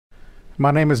My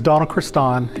name is Donald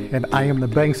Criston, and I am the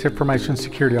bank's Information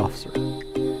Security Officer.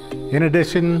 In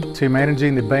addition to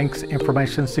managing the bank's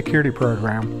Information Security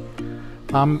Program,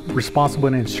 I'm responsible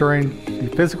in ensuring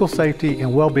the physical safety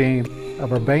and well-being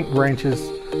of our bank branches,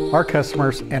 our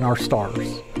customers, and our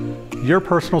stars. Your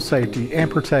personal safety and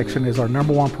protection is our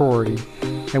 #1 priority,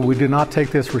 and we do not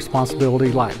take this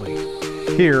responsibility lightly.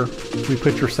 Here, we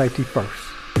put your safety first.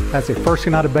 As a First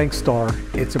United Bank star,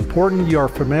 it's important you are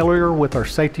familiar with our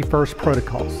Safety First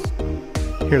protocols.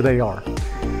 Here they are.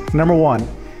 #1,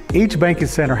 each banking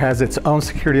center has its own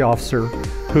security officer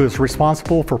who is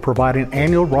responsible for providing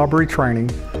annual robbery training,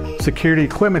 security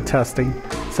equipment testing,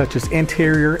 such as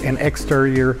interior and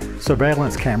exterior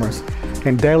surveillance cameras,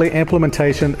 and daily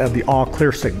implementation of the all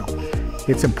clear signal.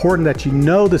 It's important that you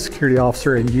know the security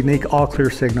officer and unique all clear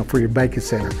signal for your banking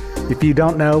center. If you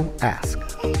don't know, ask.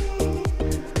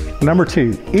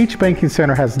 #2, each banking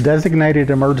center has designated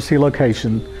emergency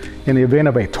location in the event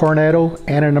of a tornado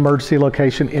and an emergency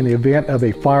location in the event of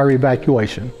a fire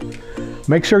evacuation.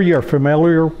 Make sure you are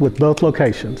familiar with both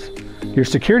locations. Your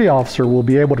security officer will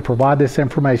be able to provide this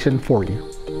information for you.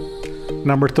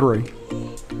 #3,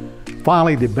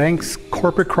 finally, the bank's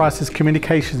Corporate Crisis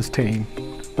Communications Team,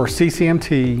 or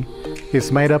CCMT,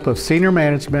 is made up of senior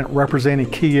management representing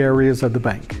key areas of the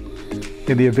bank.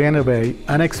 In the event of an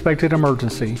unexpected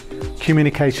emergency,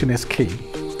 communication is key.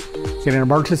 In an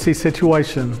emergency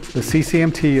situation, the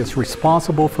CCMT is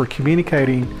responsible for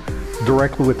communicating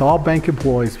directly with all bank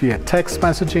employees via text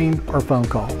messaging or phone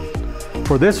call.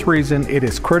 For this reason, it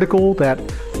is critical that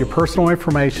your personal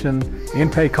information in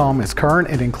Paycom is current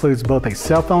and includes both a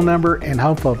cell phone number and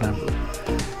home phone number.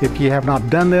 If you have not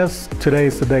done this, today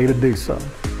is the day to do so.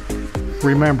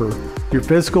 Remember, your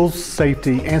physical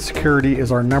safety and security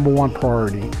is our #1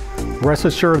 priority. Rest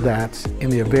assured that, in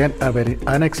the event of an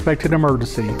unexpected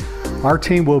emergency, our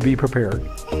team will be prepared.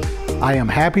 I am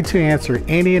happy to answer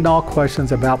any and all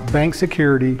questions about bank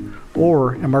security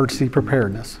or emergency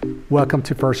preparedness. Welcome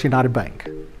to First United Bank.